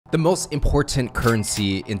The most important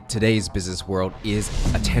currency in today's business world is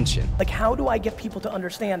attention. Like, how do I get people to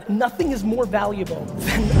understand nothing is more valuable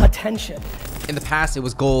than attention? In the past, it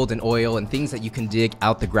was gold and oil and things that you can dig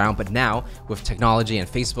out the ground, but now with technology and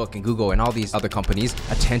Facebook and Google and all these other companies,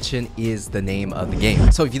 attention is the name of the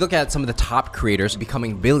game. So if you look at some of the top creators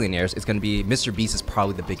becoming billionaires, it's going to be Mr. Beast is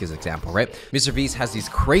probably the biggest example, right? Mr. Beast has these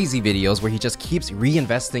crazy videos where he just keeps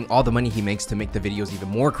reinvesting all the money he makes to make the videos even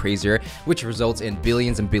more crazier, which results in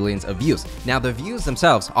billions and billions of views. Now the views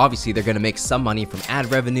themselves, obviously they're going to make some money from ad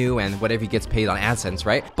revenue and whatever he gets paid on AdSense,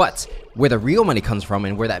 right? But where the real money comes from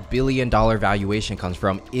and where that billion-dollar valuation comes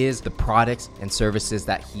from is the products and services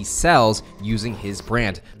that he sells using his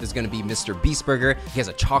brand. There's going to be Mr. Beast Burger. He has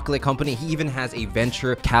a chocolate company. He even has a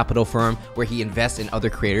venture capital firm where he invests in other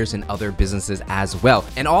creators and other businesses as well.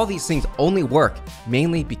 And all these things only work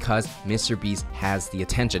mainly because Mr. Beast has the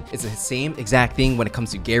attention. It's the same exact thing when it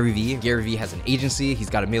comes to Gary Vee. Gary Vee has an agency. He's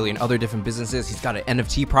got a million other different businesses. He's got an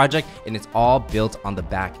NFT project, and it's all built on the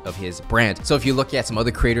back of his brand. So if you look at some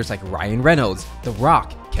other creators like Ryan Reynolds, The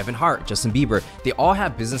Rock, Kevin Hart, Justin Bieber, they all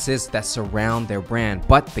have businesses that surround their brand,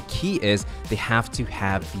 but the key is they have to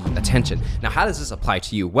have the attention. Now, how does this apply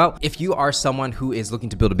to you? Well, if you are someone who is looking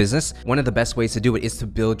to build a business, one of the best ways to do it is to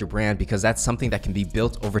build your brand, because that's something that can be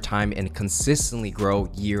built over time and consistently grow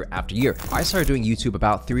year after year. I started doing YouTube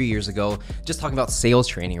about 3 years ago, just talking about sales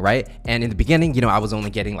training, right? And in the beginning, I was only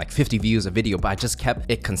getting like 50 views a video, but I just kept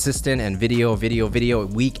it consistent and video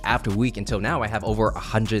week after week until now I have over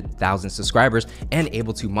 100,000 subscribers and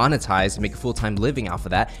able to monetize, make a full-time living off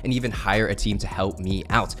of that, and even hire a team to help me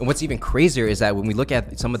out. And what's even crazier is that when we look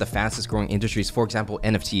at some of the fastest growing industries, for example,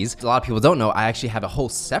 NFTs, a lot of people don't know, I actually have a whole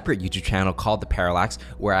separate YouTube channel called The Parallax,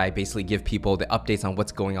 where I basically give people the updates on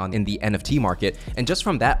what's going on in the NFT market. And just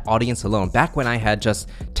from that audience alone, back when I had just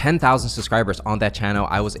 10,000 subscribers on that channel,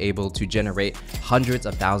 I was able to generate hundreds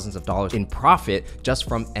of thousands of dollars in profit just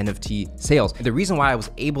from NFT sales. And the reason why I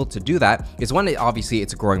was able to do that is, one, obviously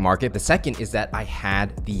it's a growing market. The second is that I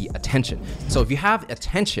had the attention. So if you have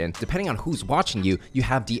attention, depending on who's watching you, you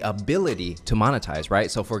have the ability to monetize,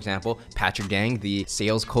 right? So for example, Patrick Dang, the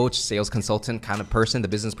sales coach, sales consultant kind of person, the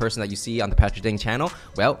business person that you see on the Patrick Dang channel,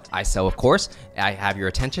 well, I sell a course, I have your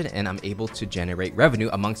attention, and I'm able to generate revenue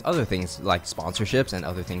amongst other things like sponsorships and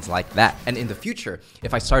other things like that. And in the future,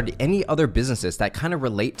 if I started any other businesses that kind of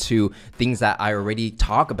relate to things that I already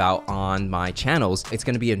talk about on my channels, it's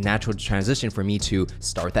going to be a natural transition for me to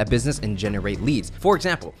start that business and generate leads. For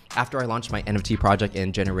example, after I launched my NFT project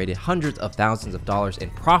and generated hundreds of thousands of dollars in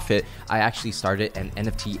profit, I actually started an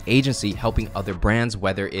NFT agency helping other brands,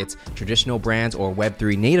 whether it's traditional brands or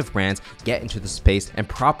Web3 native brands, get into the space and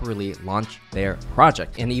properly launch their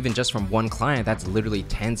project. And even just from one client, that's literally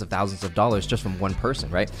tens of thousands of dollars just from one person,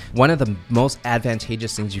 right? One of the most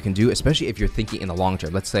advantageous things you can do, especially if you're thinking in the long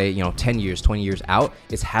term, let's say, 10 years, 20 years out,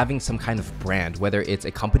 is having some kind of brand, whether it's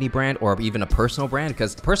a company brand or even a personal brand,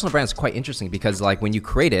 because personal brand is quite interesting because like when you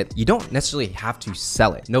create it, you don't necessarily have to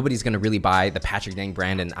sell it. Nobody's going to really buy the Patrick Dang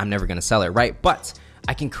brand and I'm never going to sell it, right? But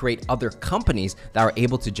I can create other companies that are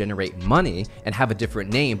able to generate money and have a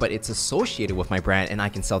different name, but it's associated with my brand and I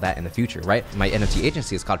can sell that in the future, right? My NFT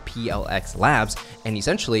agency is called PLX Labs, and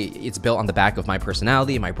essentially it's built on the back of my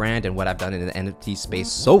personality, my brand, and what I've done in the NFT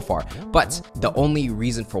space so far. But the only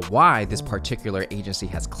reason for why this particular agency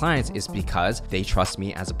has clients is because they trust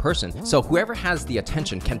me as a person. So whoever has the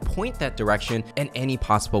attention can point that direction in any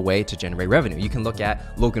possible way to generate revenue. You can look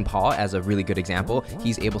at Logan Paul as a really good example.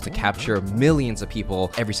 He's able to capture millions of people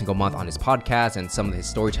every single month on his podcast and some of his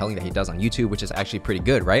storytelling that he does on YouTube, which is actually pretty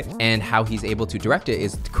good, right? And how he's able to direct it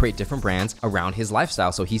is to create different brands around his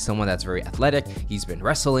lifestyle. So he's someone that's very athletic. He's been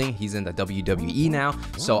wrestling. He's in the WWE now.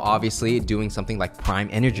 So obviously doing something like Prime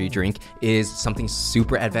Energy drink is something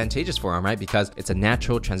super advantageous for him, right? Because it's a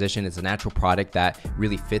natural transition. It's a natural product that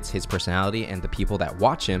really fits his personality and the people that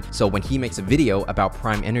watch him. So when he makes a video about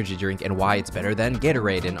Prime Energy drink and why it's better than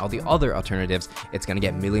Gatorade and all the other alternatives, it's going to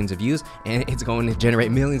get millions of views and it's going to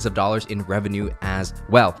generate millions of dollars in revenue as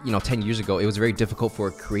well. 10 years ago, it was very difficult for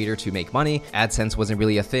a creator to make money. AdSense wasn't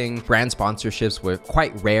really a thing. Brand sponsorships were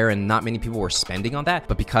quite rare and not many people were spending on that.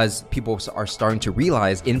 But because people are starting to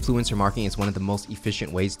realize influencer marketing is one of the most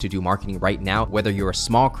efficient ways to do marketing right now, whether you're a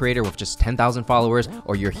small creator with just 10,000 followers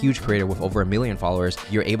or you're a huge creator with over 1 million followers,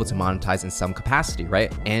 you're able to monetize in some capacity,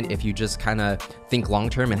 right? And if you just kind of think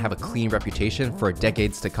long-term and have a clean reputation for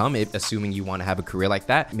decades to come, assuming you want to have a career like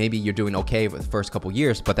that, maybe you're doing okay with the first first couple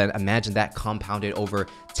years, but then imagine that compounded over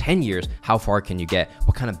 10 years. How far can you get?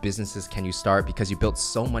 What kind of businesses can you start? Because you built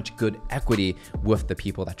so much good equity with the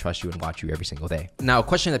people that trust you and watch you every single day. Now, a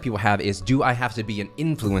question that people have is, do I have to be an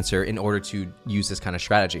influencer in order to use this kind of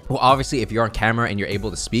strategy? Well, obviously, if you're on camera and you're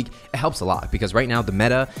able to speak, it helps a lot, because right now the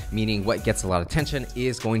meta, meaning what gets a lot of attention,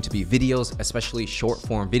 is going to be videos, especially short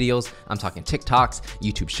form videos. I'm talking TikToks,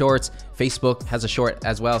 YouTube Shorts, Facebook has a short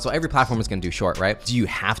as well. So every platform is going to do short, right? Do you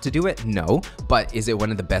have to do it? No. But is it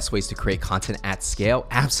one of the best ways to create content at scale?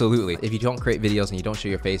 Absolutely. If you don't create videos and you don't show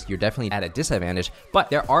your face, you're definitely at a disadvantage. But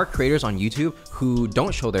there are creators on YouTube who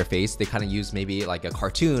don't show their face. They kind of use maybe like a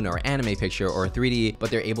cartoon or anime picture or a 3D,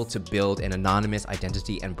 but they're able to build an anonymous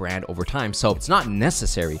identity and brand over time. So it's not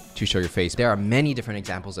necessary to show your face. There are many different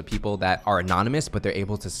examples of people that are anonymous, but they're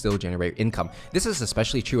able to still generate income. This is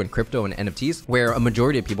especially true in crypto and NFTs, where a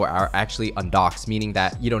majority of people are actually undoxed, meaning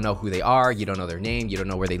that you don't know who they are, you don't know their name, you don't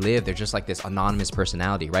know where they live. They're just like this anonymous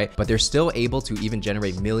personality, right? But they're still able to even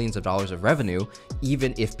generate millions of dollars of revenue,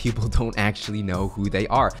 even if people don't actually know who they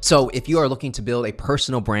are. So if you are looking to build a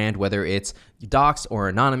personal brand, whether it's doxed or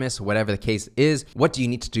anonymous, whatever the case is, what do you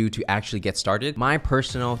need to do to actually get started? My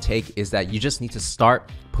personal take is that you just need to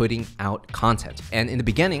start putting out content. And in the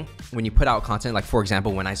beginning, when you put out content, like for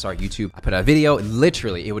example, when I started YouTube, I put out a video,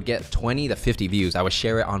 literally it would get 20 to 50 views. I would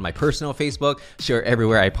share it on my personal Facebook, share it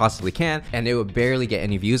everywhere I possibly can, and it would barely get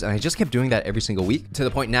any views. And I just kept doing that every single week, to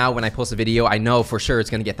the point now when I post a video, I know for sure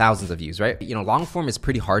it's gonna get thousands of views, right? You know, long form is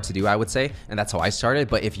pretty hard to do, I would say, and that's how I started.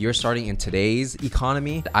 But if you're starting in today's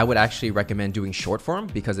economy, I would actually recommend doing short form,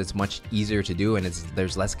 because it's much easier to do and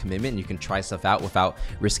there's less commitment and you can try stuff out without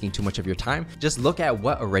risking too much of your time. Just look at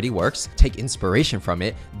what already works, take inspiration from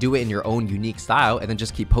it, do it in your own unique style, and then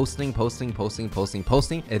just keep posting,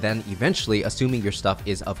 and then eventually, assuming your stuff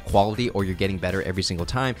is of quality or you're getting better every single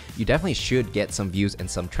time, you definitely should get some views and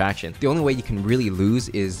some traction. The only way you can really lose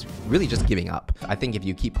is really just giving up. I think if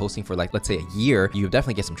you keep posting for like, let's say a year, you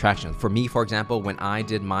definitely get some traction. For me, for example, when I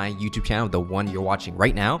did my YouTube channel, the one you're watching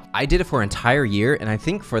right now, I did it for an entire year, and I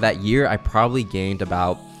think for that year, I probably gained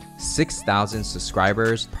about 6,000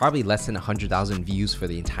 subscribers, probably less than 100,000 views for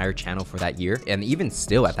the entire channel for that year. And even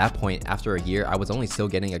still at that point, after a year, I was only still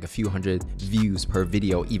getting like a few hundred views per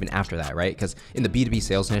video even after that, right? Because in the B2B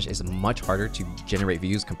sales niche, it's much harder to generate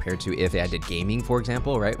views compared to if I did gaming, for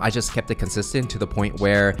example, right? I just kept it consistent to the point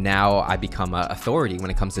where now I become an authority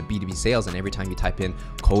when it comes to B2B sales. And every time you type in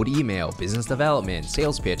cold email, business development,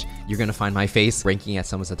 sales pitch, you're gonna find my face ranking at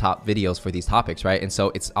some of the top videos for these topics, right? And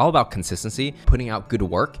so it's all about consistency, putting out good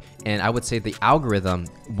work. And I would say the algorithm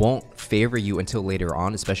won't favor you until later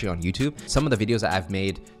on, especially on YouTube. Some of the videos that I've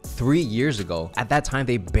made 3 years ago, at that time,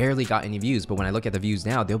 they barely got any views. But when I look at the views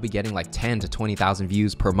now, they'll be getting like 10 to 20,000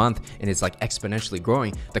 views per month. And it's like exponentially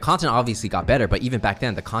growing. The content obviously got better, but even back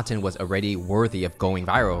then, the content was already worthy of going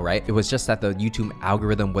viral, right? It was just that the YouTube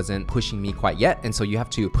algorithm wasn't pushing me quite yet. And so you have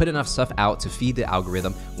to put enough stuff out to feed the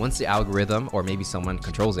algorithm. Once the algorithm, or maybe someone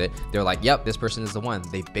controls it, they're like, yep, this person is the one.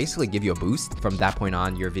 They basically give you a boost. From that point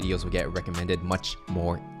on, your videos will get recommended much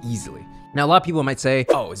more easily. Now, a lot of people might say,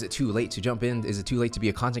 oh, is it too late to jump in? Is it too late to be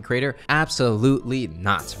a content creator? Absolutely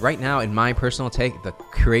not. Right now, in my personal take, the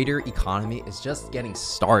creator economy is just getting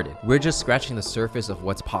started. We're just scratching the surface of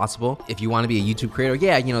what's possible. If you want to be a YouTube creator,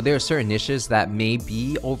 yeah, you know, there are certain niches that may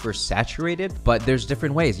be oversaturated, but there's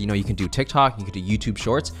different ways. You know, you can do TikTok, you can do YouTube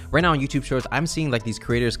Shorts. Right now on YouTube Shorts, I'm seeing like these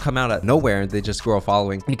creators come out of nowhere and they just grow a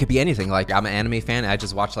following. And it could be anything. Like, I'm an anime fan. I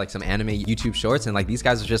just watched like some anime YouTube Shorts, and like these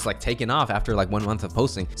guys are just like taking off after like 1 month of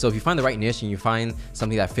posting. So if you find the right niche and you find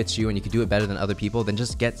something that fits you and you can do it better than other people, then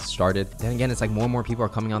just get started. Then again, it's like more and more people are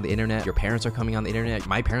coming on the internet. Your parents are coming on the internet.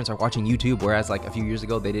 My parents are watching YouTube, whereas like a few years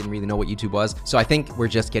ago, they didn't really know what YouTube was. So I think we're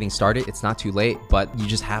just getting started. It's not too late, but you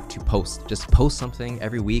just have to post. Just post something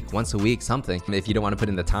every week, once a week, something. And if you don't want to put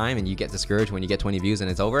in the time and you get discouraged when you get 20 views and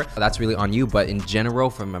it's over, that's really on you. But in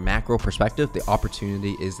general, from a macro perspective, the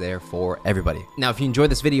opportunity is there for everybody. Now, if you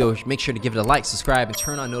enjoyed this video, make sure to give it a like, subscribe, and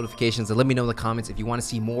turn on notifications, and let me know in the comments if you want to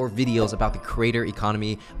see more videos about the creator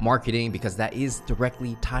economy, marketing, because that is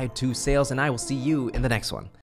directly tied to sales. And I will see you in the next one.